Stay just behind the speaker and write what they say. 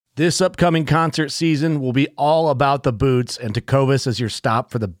This upcoming concert season will be all about the boots, and Tecovas is your stop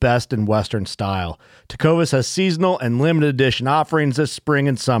for the best in Western style. Tecovas has seasonal and limited edition offerings this spring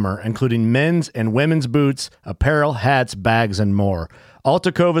and summer, including men's and women's boots, apparel, hats, bags, and more. All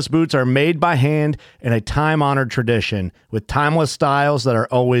Tecovas boots are made by hand in a time-honored tradition with timeless styles that are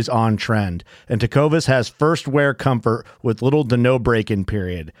always on trend. And Tecovas has first wear comfort with little to no break-in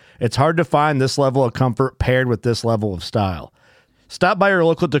period. It's hard to find this level of comfort paired with this level of style. Stop by your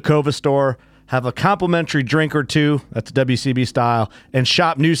local Tecovas store, have a complimentary drink or two, that's WCB style, and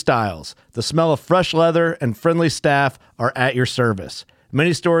shop new styles. The smell of fresh leather and friendly staff are at your service.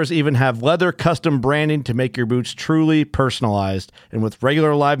 Many stores even have leather custom branding to make your boots truly personalized. And with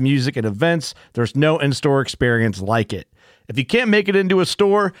regular live music and events, there's no in-store experience like it. If you can't make it into a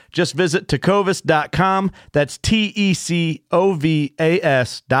store, just visit tecovas.com. That's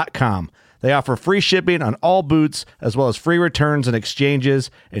TECOVAS.com. They offer free shipping on all boots, as well as free returns and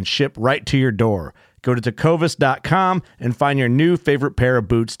exchanges, and ship right to your door. Go to tecovas.com and find your new favorite pair of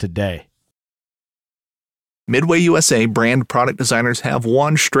boots today. Midway USA brand product designers have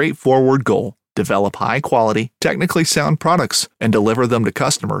one straightforward goal: develop high-quality, technically sound products and deliver them to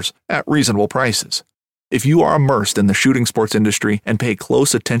customers at reasonable prices. If you are immersed in the shooting sports industry and pay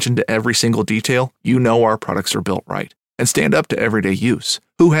close attention to every single detail, you know our products are built right and stand up to everyday use.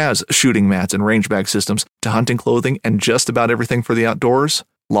 Who has shooting mats and range bag systems to hunting clothing and just about everything for the outdoors?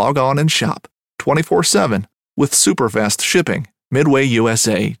 Log on and shop 24/7 with super fast shipping.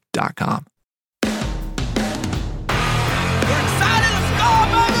 MidwayUSA.com.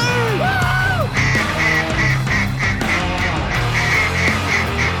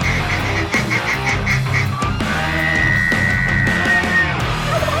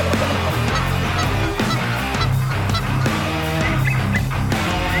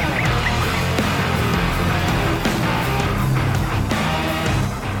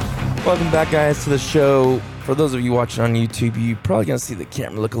 Welcome back, guys, to the show. For those of you watching on YouTube, you're probably going to see the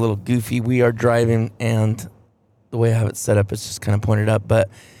camera look a little goofy. We are driving, and the way I have it set up, it's just kind of pointed up. But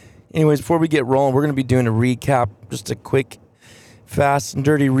anyways, before we get rolling, we're going to be doing a recap, just a quick, fast and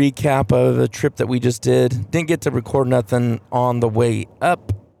dirty recap of a trip that we just did. Didn't get to record nothing on the way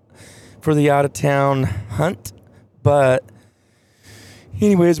up for the out-of-town hunt. But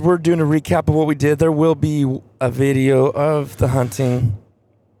anyways, we're doing a recap of what we did. There will be a video of the hunting.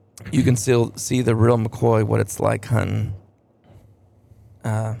 You can still see the real McCoy, what it's like hunting.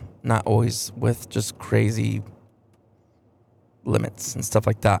 Not always with just crazy limits and stuff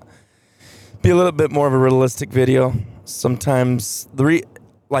like that. Be a little bit more of a realistic video. Sometimes,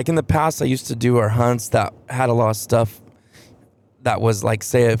 like in the past, I used to do our hunts that had a lot of stuff that was like,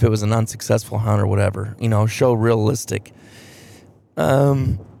 say if it was an unsuccessful hunt or whatever, show realistic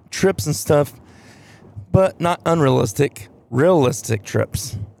trips and stuff, but not unrealistic, realistic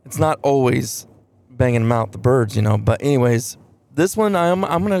trips. It's not always banging them out, the birds, But anyways, this one, I'm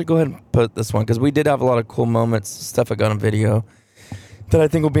going to go ahead and put this one because we did have a lot of cool moments, stuff I got on video that I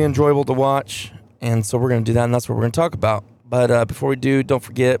think will be enjoyable to watch. And so we're going to do that, and that's what we're going to talk about. But before we do, don't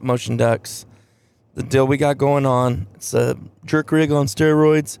forget Motion Ducks, the deal we got going on. It's a jerk rig on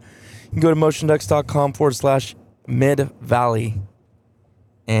steroids. You can go to motionducks.com/Mid-Valley.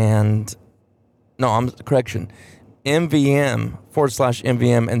 And,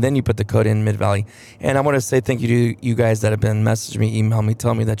 MVM/MVM, and then you put the code in Mid-Valley. And I want to say thank you to you guys that have been messaging me, email me,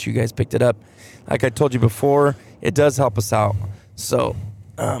 tell me that you guys picked it up. Like I told you before, it does help us out. So,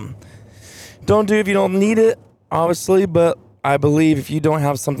 don't do it if you don't need it, obviously, but I believe if you don't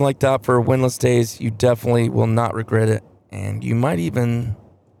have something like that for windless days, you definitely will not regret it. And you might even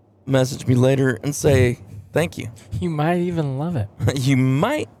message me later and say thank you. You might even love it. You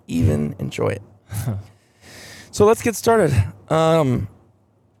might even enjoy it. So let's get started. 3-day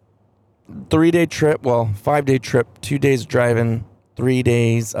trip, 5-day trip, 2 days driving, 3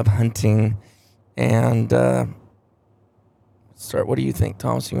 days of hunting, and start. What do you think,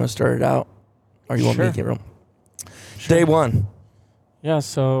 Thomas? You want to start it out, or you want me to get room? Sure. Day one. Yeah,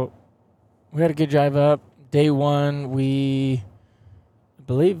 so we had a good drive up. Day one, I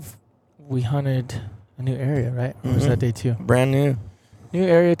believe we hunted a new area, right? Or was that day two? Brand new. New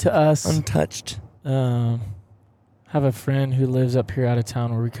area to us. Untouched. Have a friend who lives up here out of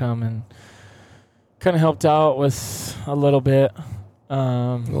town where we come and kind of helped out with a little bit.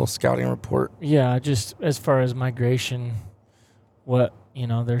 A little scouting report. Yeah, just as far as migration, what,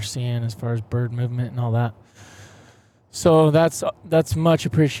 they're seeing as far as bird movement and all that. So that's much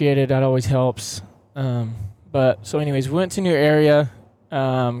appreciated. That always helps. But so anyways, we went to a new area,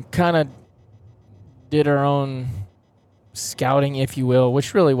 kind of did our own scouting, if you will,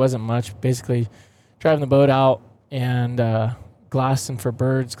 which really wasn't much. Basically driving the boat out and glassing for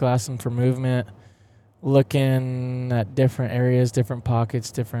birds, glassing for movement, looking at different areas, different pockets,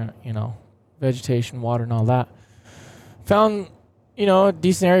 different, vegetation, water, and all that. Found, a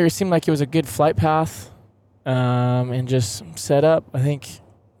decent area. It seemed like it was a good flight path, and just set up. I think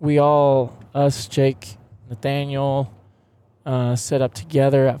we all, us, Jake, Nathaniel, set up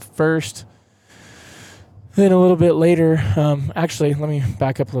together at first. Then a little bit later, actually, let me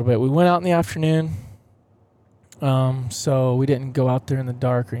back up a little bit. We went out in the afternoon, so we didn't go out there in the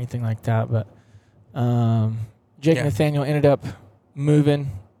dark or anything like that. But Jake and Nathaniel ended up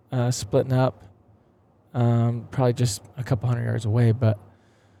moving, splitting up, probably just a couple 100 yards away. But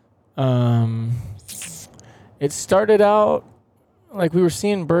it started out like we were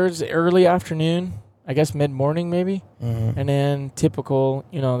seeing birds early afternoon, I guess mid-morning maybe. Mm-hmm. And then typical,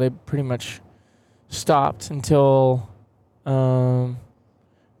 they pretty much stopped until the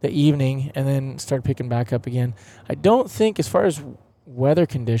evening and then started picking back up again. I don't think, as far as weather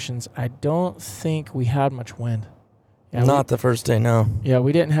conditions, I don't think we had much wind. Not the first day, no. Yeah,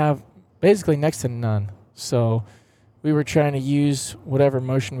 we didn't have, basically next to none. So we were trying to use whatever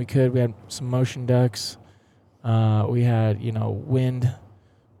motion we could. We had some motion ducks. We had, wind,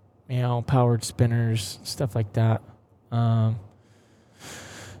 powered spinners, stuff like that.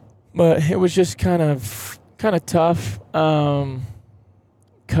 But it was just kind of tough,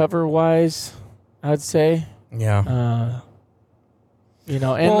 cover wise, I'd say. Yeah.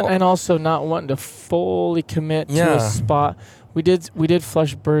 And also not wanting to fully commit to a spot. We did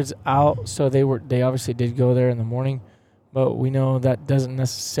flush birds out, so they obviously did go there in the morning, but we know that doesn't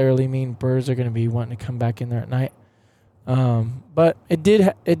necessarily mean birds are going to be wanting to come back in there at night. But it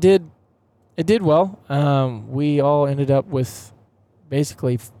did well. We all ended up with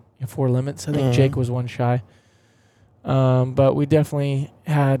basically 4 limits. I think Jake was 1 shy. But we definitely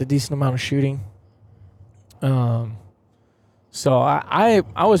had a decent amount of shooting. So I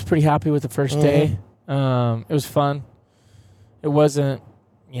was pretty happy with the first day. It was fun. It wasn't,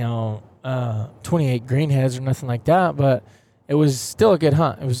 28 greenheads or nothing like that, but it was still a good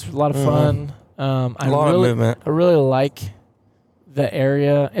hunt. It was a lot of fun. A lot of movement. I really like the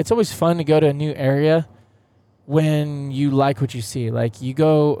area. It's always fun to go to a new area when you like what you see. Like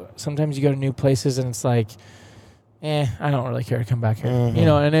sometimes you go to new places and it's like, I don't really care to come back here.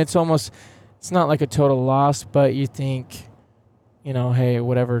 And it's not like a total loss, but you think, hey,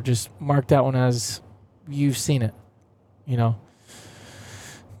 whatever, just mark that one as you've seen it,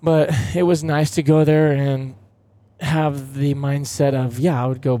 But it was nice to go there and have the mindset of, I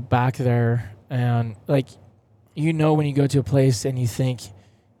would go back there. And when you go to a place and you think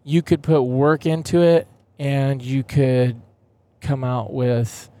you could put work into it and you could come out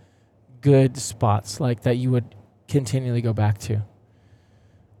with good spots like that you would continually go back to.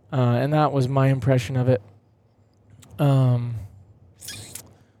 And that was my impression of it. Trying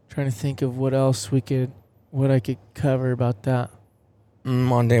to think of what else what I could cover about that.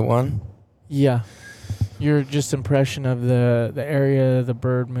 On day 1? Yeah. Your just impression of the area, the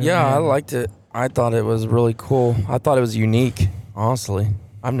bird movement. Yeah, I liked it. I thought it was really cool. I thought it was unique, honestly.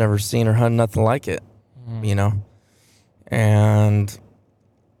 I've never seen or hunted nothing like it, And,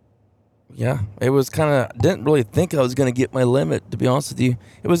 it was didn't really think I was going to get my limit, to be honest with you.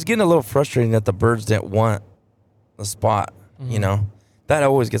 It was getting a little frustrating that the birds didn't want the spot, That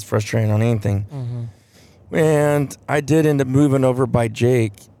always gets frustrating on anything. And I did end up moving over by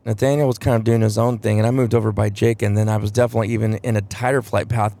Jake. Nathaniel was kind of doing his own thing, and I moved over by Jake, and then I was definitely even in a tighter flight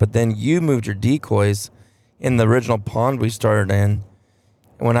path. But then you moved your decoys in the original pond we started in.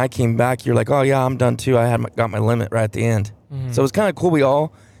 And when I came back, you're like, oh, yeah, I'm done too. Got my limit right at the end. So it was kind of cool. We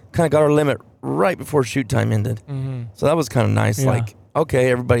all kind of got our limit right before shoot time ended. So that was kind of nice. Yeah. Like, okay,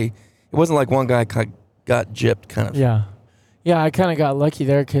 everybody, it wasn't like one guy got gypped kind of. Yeah. Yeah, I kind of got lucky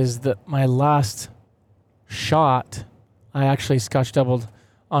there because my last shot, I actually scotch doubled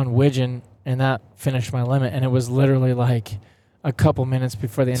on widgeon, and that finished my limit, and it was literally like a couple minutes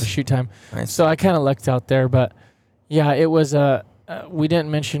before the end of shoot time. Nice. So I kind of lucked out there, but yeah, it was we didn't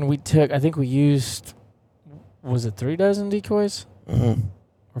mention I think we used, was it 3 dozen decoys?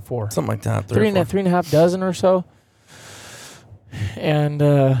 Or 4? Something like that. 3 and a half dozen or so. And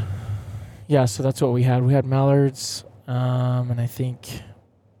so that's what we had. We had mallards, and I think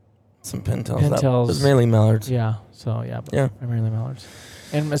some pintails. Pintails. That was mainly mallards. Yeah. So Yeah. primarily mallards.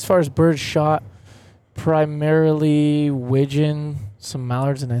 And as far as birds shot, primarily widgeon, some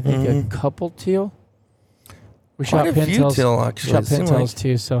mallards, and I think a couple teal. We Quite shot a few pintails. teal, actually. Shot pintails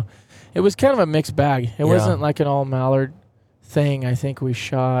too. So it was kind of a mixed bag. It wasn't like an all mallard thing. I think we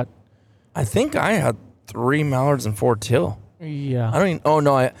shot. I think I had 3 mallards and 4 teal. Yeah. I don't even. Oh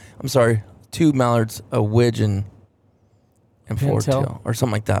no, I'm sorry. 2 mallards, a widgeon, and Pintail. four tail or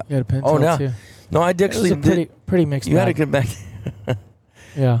something like that. You had a pintail Oh, no. too. No, I It was actually a pretty mixed You had a bag. good back.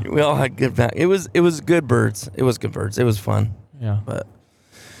 Yeah. We all had good back. It was good birds. It was good birds. It was fun. Yeah. But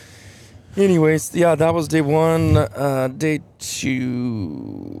anyways, yeah, that was day one. Day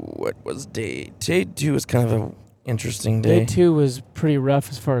two. What was day? Day two was kind of an interesting day. Day 2 was pretty rough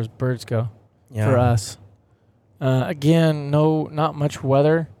as far as birds go for us. Again, not much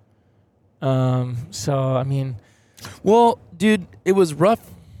weather. So I mean, Well, dude, it was rough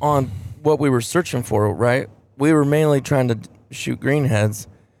on what we were searching for, right? We were mainly trying to shoot greenheads,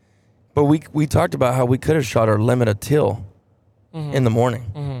 but we talked about how we could have shot our limit of teal in the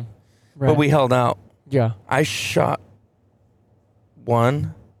morning, right. but we held out. yeah. I shot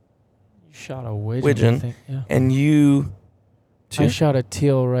one, You shot a widgeon. Widgeon. I think. Yeah. and you two, I shot a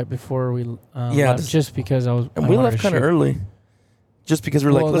teal right before we Yeah, left, just because I and we wanted left to kind of shoot. early, just because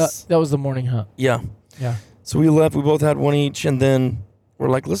we're Well, like, let's, that was the morning hunt. yeah. Yeah. So we left. We both had one each, and then we're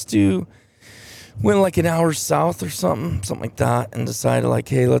like, went like an hour south or something like that, and decided like,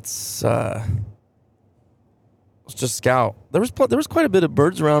 hey, let's just scout. There was quite a bit of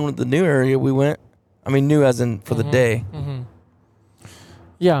birds around with the new area we went. I mean, new as in for the day. Mm-hmm.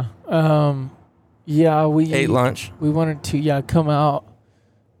 Yeah. Yeah. We Ate lunch. We wanted to come out,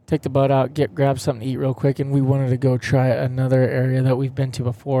 take the boat out, grab something to eat real quick, and we wanted to go try another area that we've been to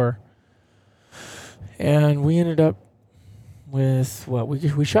before. And we ended up with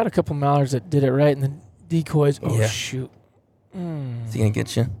we shot a couple mallards that did it right, and the decoys. Oh Yeah. shoot! Is he gonna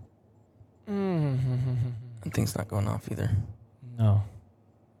get you? Mm-hmm. That thing's not going off either. No,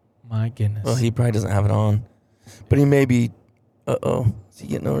 my goodness. Well, he probably doesn't have it on, but he may be. Is he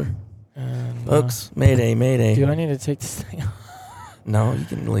getting over? And, Folks, mayday. do I need to take this thing off? No, you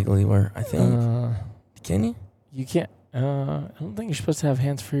can legally wear. I think. Can you? You can't. I don't think you're supposed to have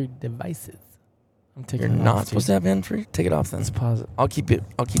hands-free devices. I'm taking. You're it not off, supposed to have hand free. Take it off then. Let's pause it. I'll keep it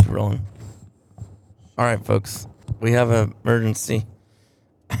rolling. All right, folks. We have an emergency.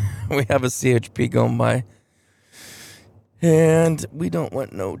 We have a CHP going by. And we don't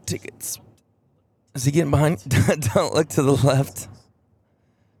want no tickets. Is he getting behind? Don't look to the left.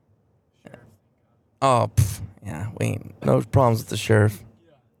 Oh, yeah. Wait. No problems with the sheriff.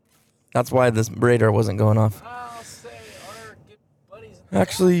 That's why this radar wasn't going off.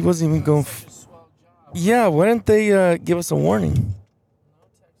 Actually, he wasn't even going... Yeah, why didn't they give us a warning?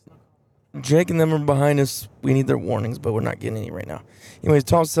 Jake and them are behind us. We need their warnings, but we're not getting any right now. Anyways,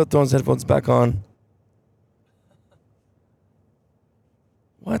 Tom still throwing his headphones back on.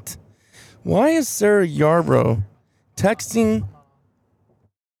 What? Why is Sarah Yarbrough texting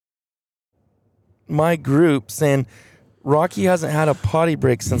my group saying Rocky hasn't had a potty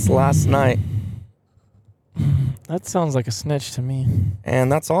break since last night? That sounds like a snitch to me.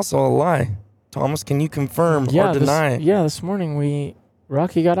 And that's also a lie. Thomas, can you confirm or deny? This morning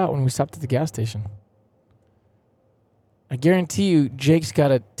Rocky got out when we stopped at the gas station. I guarantee you, Jake's got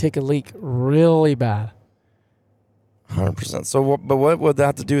to take a leak really bad. 100%. So, what would that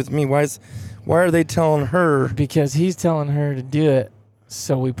have to do with me? Why are they telling her? Because he's telling her to do it,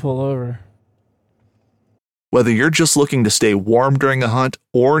 so we pull over. Whether you're just looking to stay warm during a hunt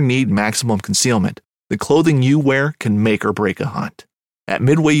or need maximum concealment, the clothing you wear can make or break a hunt. At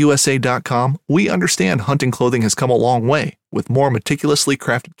MidwayUSA.com, we understand hunting clothing has come a long way with more meticulously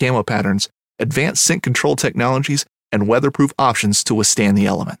crafted camo patterns, advanced scent control technologies, and weatherproof options to withstand the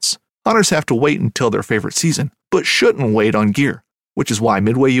elements. Hunters have to wait until their favorite season, but shouldn't wait on gear, which is why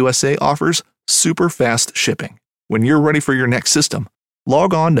Midway USA offers super fast shipping. When you're ready for your next system,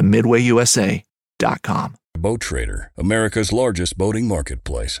 log on to MidwayUSA.com. Boat Trader, America's largest boating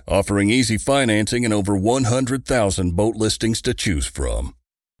marketplace, offering easy financing and over 100,000 boat listings to choose from.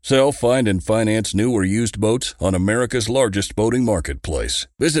 Sell, find, and finance new or used boats on America's largest boating marketplace.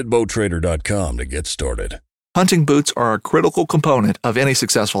 Visit BoatTrader.com to get started. Hunting boots are a critical component of any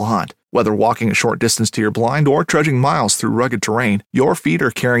successful hunt. Whether walking a short distance to your blind or trudging miles through rugged terrain, your feet are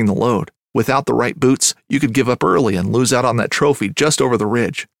carrying the load. Without the right boots, you could give up early and lose out on that trophy just over the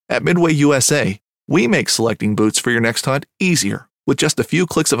ridge. At Midway USA, we make selecting boots for your next hunt easier. With just a few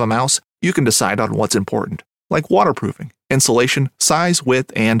clicks of a mouse, you can decide on what's important, like waterproofing, insulation, size,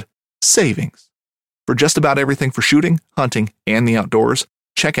 width, and savings. For just about everything for shooting, hunting, and the outdoors,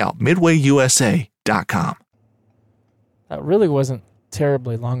 check out MidwayUSA.com. That really wasn't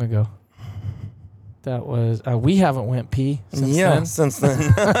terribly long ago. That was we haven't went pee since then. Since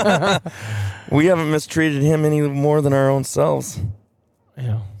then. We haven't mistreated him any more than our own selves.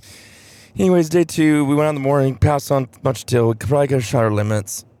 Yeah. Anyways, day 2, we went out in the morning, passed on a bunch of teal. We probably could have shot our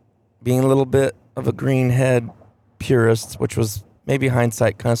limits. Being a little bit of a greenhead purist, which was maybe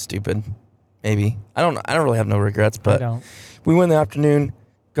hindsight kind of stupid. maybe. I don't really have no regrets, I but don't. we went in the afternoon,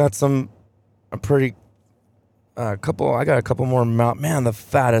 got I got a couple more man, the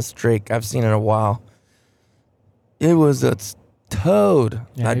fattest drake I've seen in a while. It was a toad,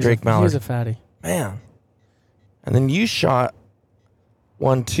 that drake mallard. He's a fatty. Man. And then you shot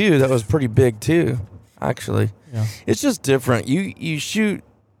one too that was pretty big too, actually. Yeah. It's just different. You shoot,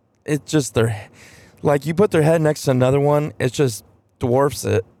 it's just like you put their head next to another one, it just dwarfs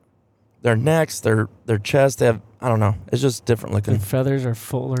it. Their necks, their chest, they have, I don't know, it's just different looking. Their feathers are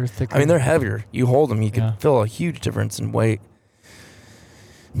fuller, thicker. I mean, they're heavier. You hold them, you can Yeah. feel a huge difference in weight.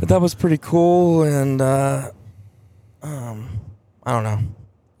 But that was pretty cool, and I don't know.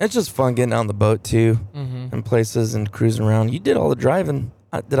 It's just fun getting on the boat too, Mm-hmm. and places and cruising around. You did all the driving.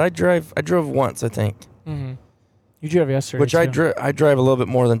 Did I drive? I drove once, I think. Mm-hmm. You drove yesterday. Which I too. drive a little bit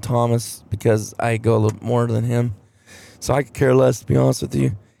more than Thomas because I go a little bit more than him. So I could care less, to be honest with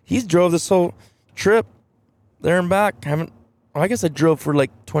you. He's drove this whole trip there and back. I guess I drove for like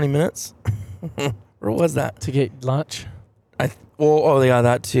 20 minutes. Or was that? to get lunch. Oh yeah,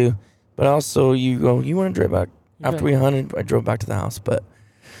 that too. But also you want to drive back? After we hunted, I drove back to the house. But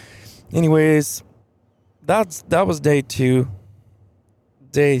anyways, that was day 2.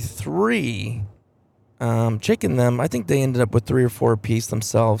 Day 3, Jake and them, I think they ended up with 3 or 4 apiece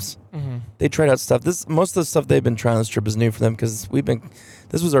themselves. Mm-hmm. They tried out stuff. Most of the stuff they've been trying this trip is new for them because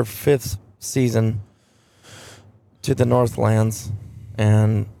this was our 5th season to the Northlands,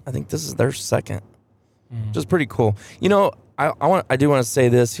 and I think this is their 2nd, which is pretty cool. You know, I do want to say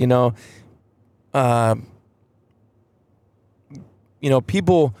this. You know,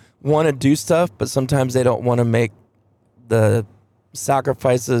 people want to do stuff, but sometimes they don't want to make the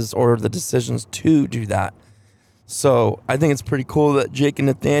sacrifices or the decisions to do that. So I think it's pretty cool that Jake and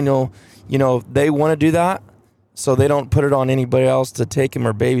Nathaniel, they want to do that, so they don't put it on anybody else to take him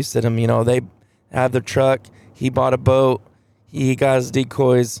or babysit him. They have their truck. He bought a boat. He got his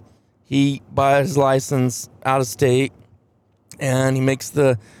decoys. He bought his license out of state, and he makes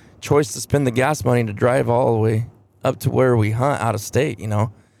the choice to spend the gas money to drive all the way up to where we hunt out of state,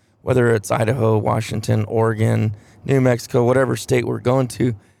 whether it's Idaho, Washington, Oregon, New Mexico, whatever state we're going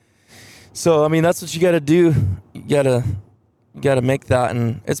to. So, I mean, that's what you got to do. You got to make that.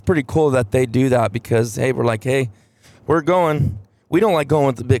 And it's pretty cool that they do that because, hey, we're like, hey, we're going. We don't like going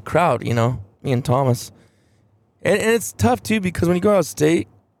with the big crowd, me and Thomas. And it's tough, too, because when you go out of state,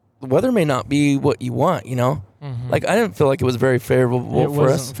 the weather may not be what you want, Mm-hmm. Like, I didn't feel like it was very favorable It for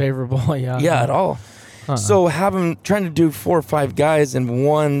us. wasn't favorable, yeah. Yeah, at all. Uh-uh. So trying to do 4 or 5 guys in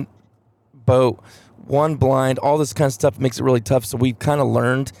one boat, one blind, all this kind of stuff makes it really tough. So we've kind of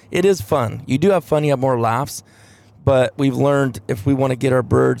learned it is fun. You do have fun, you have more laughs, but we've learned if we want to get our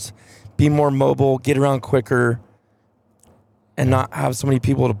birds, be more mobile, get around quicker, and not have so many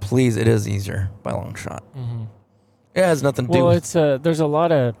people to please, it is easier by a long shot. Mm-hmm. It has nothing to do Well, with it's there's a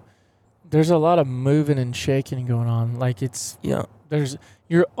lot of moving and shaking going on. Like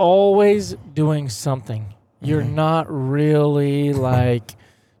you're always doing something. You're Mhm. not really like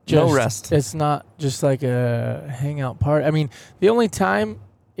just, no rest. It's not just like a hangout party. I mean, the only time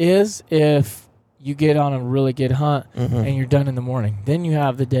is if you get on a really good hunt Mhm. and you're done in the morning. Then you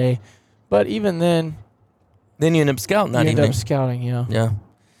have the day. But even then, Then you end up scouting that you end evening. up scouting, Yeah.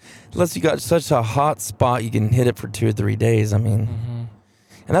 Unless you got such a hot spot, you can hit it for 2 or 3 days. I mean, Mm-hmm.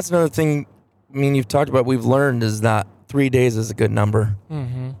 and that's another thing. I mean, you've talked about, we've learned is that 3 days is a good number.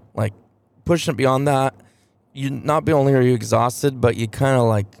 Mm-hmm. Like pushing it beyond that, you not only are you exhausted, but you kind of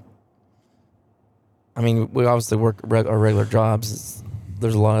like, I mean, we obviously work our regular jobs.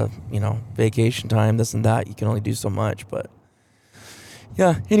 There's a lot of, vacation time, this and that. You can only do so much, but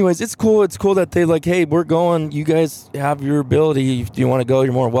yeah. Anyways, it's cool. It's cool that they like, hey, we're going. You guys have your ability. If you want to go,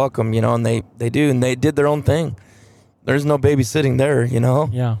 you're more welcome, and they do. And they did their own thing. There's no babysitting there,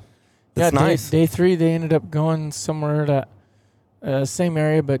 Yeah. That's nice. Day 3, they ended up going somewhere that same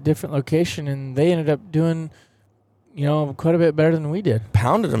area but different location, and they ended up doing, quite a bit better than we did.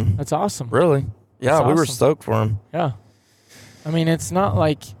 Pounded them. That's awesome. Really? Yeah, That's we were awesome. stoked for them. Yeah. I mean, it's not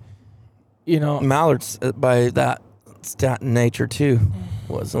like, Mallards by that stat in nature too.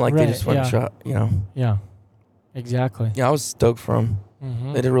 Wasn't like they Right, just went and yeah. shot, Yeah, exactly. Yeah, I was stoked for them.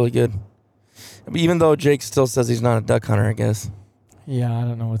 Mm-hmm. They did really good. But even though Jake still says he's not a duck hunter, I guess. Yeah, I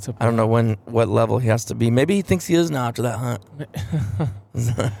don't know what's up. I don't know what level he has to be. Maybe he thinks he is now after that hunt.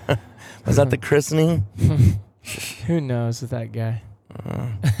 Was that the christening? Who knows with that guy?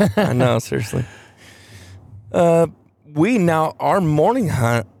 I know, seriously. Our morning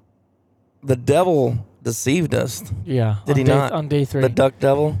hunt, the devil deceived us. Yeah. Did he not? On day 3. The duck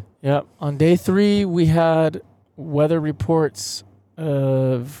devil. Yep. On day 3, we had weather reports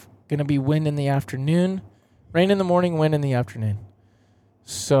of gonna be wind in the afternoon, rain in the morning, wind in the afternoon.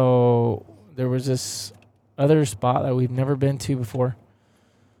 So there was this other spot that we've never been to before.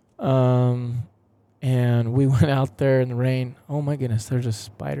 And we went out there in the rain. Oh my goodness, there's a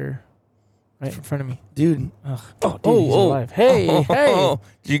spider right in front of me. Dude. Ugh. Oh, dude, he's alive. Hey, hey.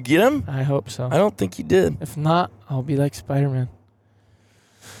 Did you get him? I hope so. I don't think you did. If not, I'll be like Spider-Man.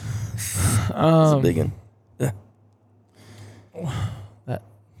 It's a big one. Yeah.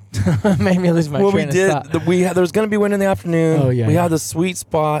 That made me lose my train of thought. There was going to be wind in the afternoon. Oh, yeah, We yeah. had the sweet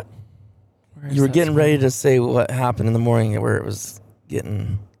spot. Where's You were that getting spot? ready to say what happened in the morning where it was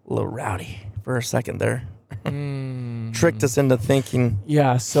getting a little rowdy for a second there. Tricked us into thinking.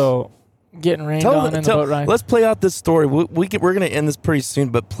 Yeah, so getting rained on in the boat ride. Let's play out this story. We're going to end this pretty soon,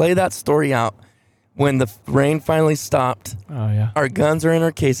 but play that story out when the rain finally stopped. Oh, yeah. Our guns are in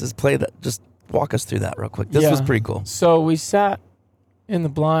our cases. Play that. Just walk us through that real quick. This was Yeah. pretty cool. So we sat in the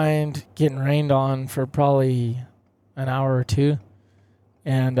blind getting rained on for probably an hour or two.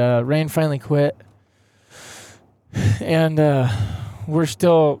 And rain finally quit. And we're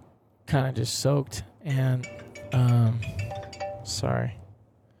still kind of just soaked. And sorry.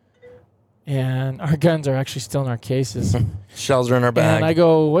 And our guns are actually still in our cases. Shells are in our bag. And I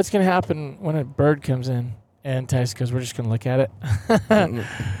go, what's going to happen when a bird comes in? And Tice goes, we're just going to look at it.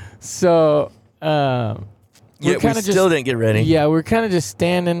 So yeah, we're we kind of still didn't get ready. Yeah, we're kind of just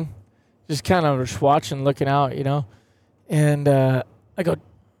standing, just kind of just watching, looking out, you know. And I go,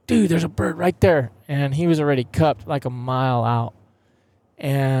 dude, there's a bird right there. And he was already cupped like a mile out.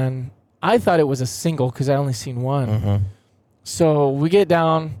 And I thought it was a single because I only seen one. Mm-hmm. So we get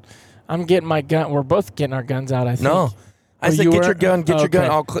down. I'm getting my gun. We're both getting our guns out, I think. No. I Oh, said, you get were? your gun, get your gun.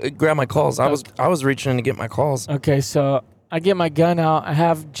 Okay. I'll grab my calls. I was reaching in to get my calls. Okay, so I get my gun out. I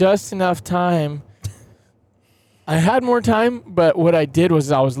have just enough time. I had more time, but what I did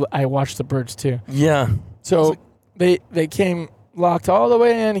was I watched the birds too. Yeah. So they came locked all the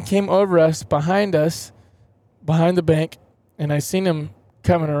way in and came over us, behind the bank, and I seen them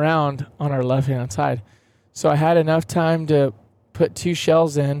coming around on our left-hand side. So I had enough time to put 2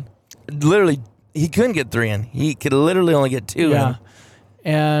 shells in. Literally, he couldn't get 3 in. He could literally only get 2 Yeah. in.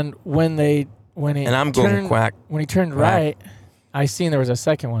 And when I'm going quack. When he turned Quack. right, I seen there was a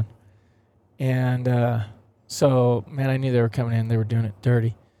second one. And so, man, I knew they were coming in. They were doing it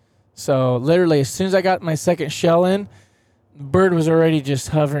dirty. So literally, as soon as I got my second shell in, the bird was already just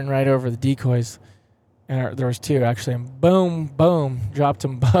hovering right over the decoys. And there was 2, actually. And boom, boom, dropped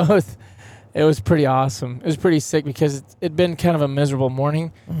them both. It was pretty awesome. It was pretty sick because it'd been kind of a miserable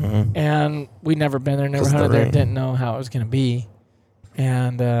morning. Mm-hmm. And we'd never been there, never Just the hunted there, rain. didn't know how it was going to be.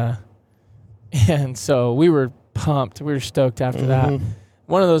 And so we were pumped. We were stoked after that. Mm-hmm.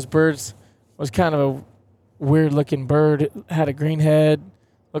 One of those birds was kind of a weird-looking bird. It had a green head,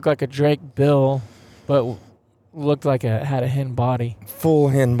 looked like a drake bill, but looked like had a hen body. Full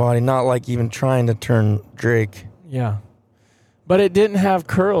hen body, not like even trying to turn Drake. Yeah. But it didn't have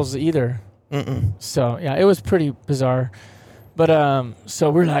curls either. Mm-mm. So, yeah, it was pretty bizarre. But so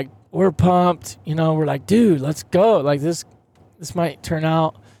we're pumped. You know, we're like, dude, let's go. Like, this might turn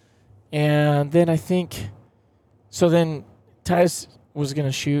out. And then I think, so then Titus was going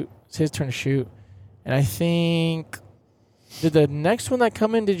to shoot. It's his turn to shoot. And I think, did the next one that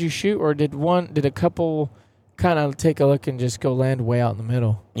come in, did you shoot? Or did a couple kind of take a look and just go land way out in the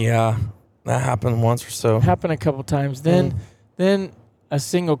middle? Yeah, that happened once or so. Happened a couple times. Then a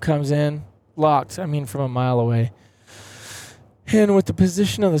single comes in, locked, from a mile away. And with the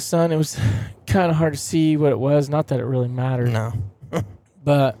position of the sun, it was kind of hard to see what it was. Not that it really mattered. No.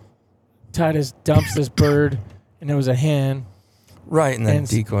 But Titus dumps this bird, and it was a hen. Right, and then And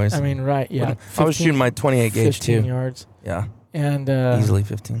decoys. Right, yeah. I was shooting my 28 gauge 15 too. yards. Yeah, And easily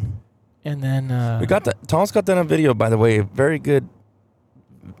 15. And then We got that. Thomas got that on video, by the way. Very good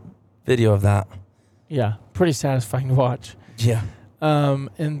video of that. yeah, pretty satisfying to watch. Yeah.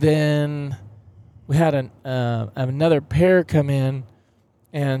 And then we had another pair come in,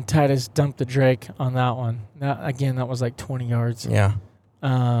 and Titus dumped the drake on that one. That was like 20 yards. Yeah.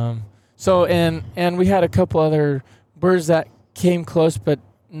 So and we had a couple other birds that came close, but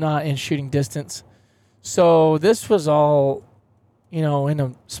not in shooting distance. So this was all, in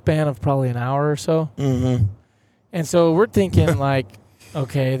a span of probably an hour or so. Mm-hmm. And so we're thinking like,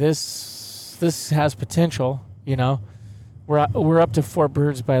 okay, this has potential. We're up to 4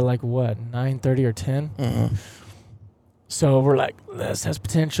 birds by like what, 9:30 or 10. Mm-hmm. So we're like, this has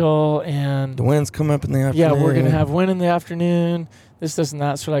potential, and The winds come up in the afternoon. yeah, we're gonna have wind in the afternoon. This and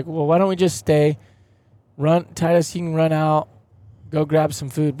that. So we're like, well, why don't we just stay? Titus, you can run out, go grab some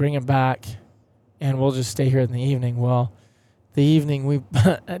food, bring it back, and we'll just stay here in the evening. Well, the evening we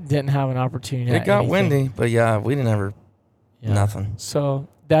didn't have an opportunity. It got windy, but yeah, we didn't ever nothing. So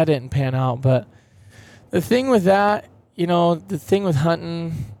that didn't pan out. But the thing with that, the thing with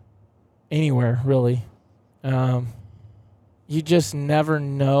hunting anywhere really, you just never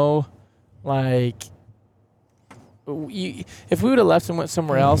know. Like, if we would have left and went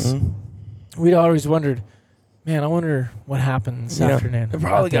somewhere else, we'd always wondered, man, I wonder what happened this afternoon. It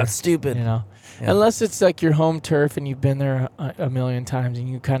probably got stupid. Yeah. Unless it's like your home turf and you've been there a million times and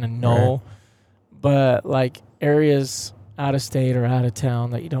you kind of know. Right. But like areas out of state or out of town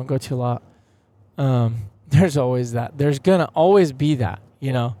that you don't go to a lot, there's always that. There's going to always be that,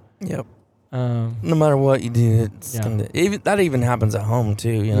 Yep. No matter what you do, it's that even happens at home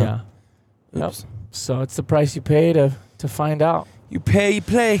too, Yeah. Oops. Yep. So it's the price you pay to find out. You pay, you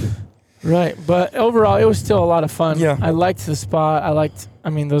play. Right. But overall, it was still a lot of fun. Yeah. I liked the spot.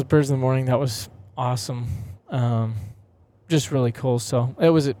 Those birds in the morning, that was awesome. Just really cool. So it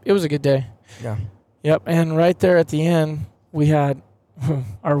was a good day. Yeah. Yep. And right there at the end, we had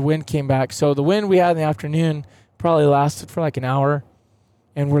our wind came back. So the wind we had in the afternoon probably lasted for like an hour.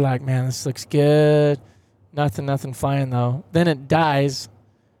 And we're like, man, this looks good. Nothing flying though. Then it dies,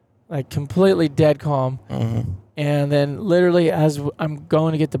 like completely dead calm. Mm-hmm. And then literally as I'm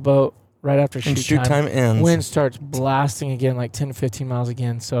going to get the boat right after shoot time ends, wind starts blasting again, like 10 to 15 miles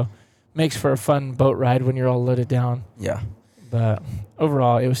again. So makes for a fun boat ride when you're all loaded down. Yeah. But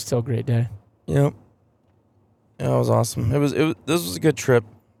overall, it was still a great day. Yep. Yeah, it was awesome. This was a good trip.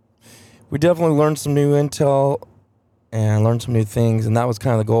 We definitely learned some new intel and learned some new things, and that was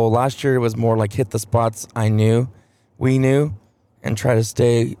kind of the goal. Last year, it was more like hit the spots we knew, and try to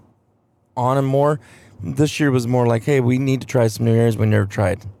stay on them more. This year was more like, hey, we need to try some new areas we never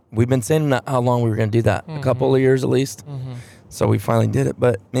tried. We've been saying how long we were going to do that, a couple of years at least. Mm-hmm. So we finally did it.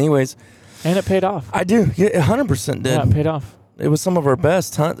 But anyways. And it paid off. I do. Yeah, 100% did. Yeah, it paid off. It was some of our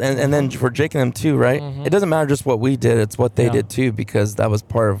best hunt, and then for Jake and them too, right? Mm-hmm. It doesn't matter just what we did, it's what they did too, because that was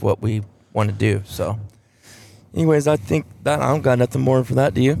part of what we wanted to do. So anyways, I think that I don't got nothing more for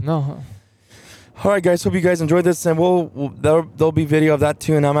that, do you? No. All right, guys, hope you guys enjoyed this, and there'll be video of that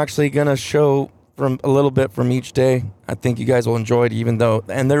too, and I'm actually going to show from a little bit from each day. I think you guys will enjoy it,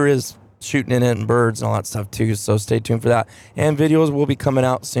 and there is shooting in it and birds and all that stuff too, so stay tuned for that. And videos will be coming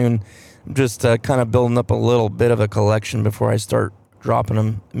out soon. I'm just kind of building up a little bit of a collection before I start dropping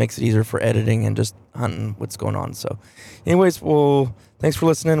them. It makes it easier for editing and just hunting what's going on. So anyways, thanks for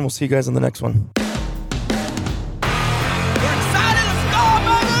listening, and we'll see you guys on the next one.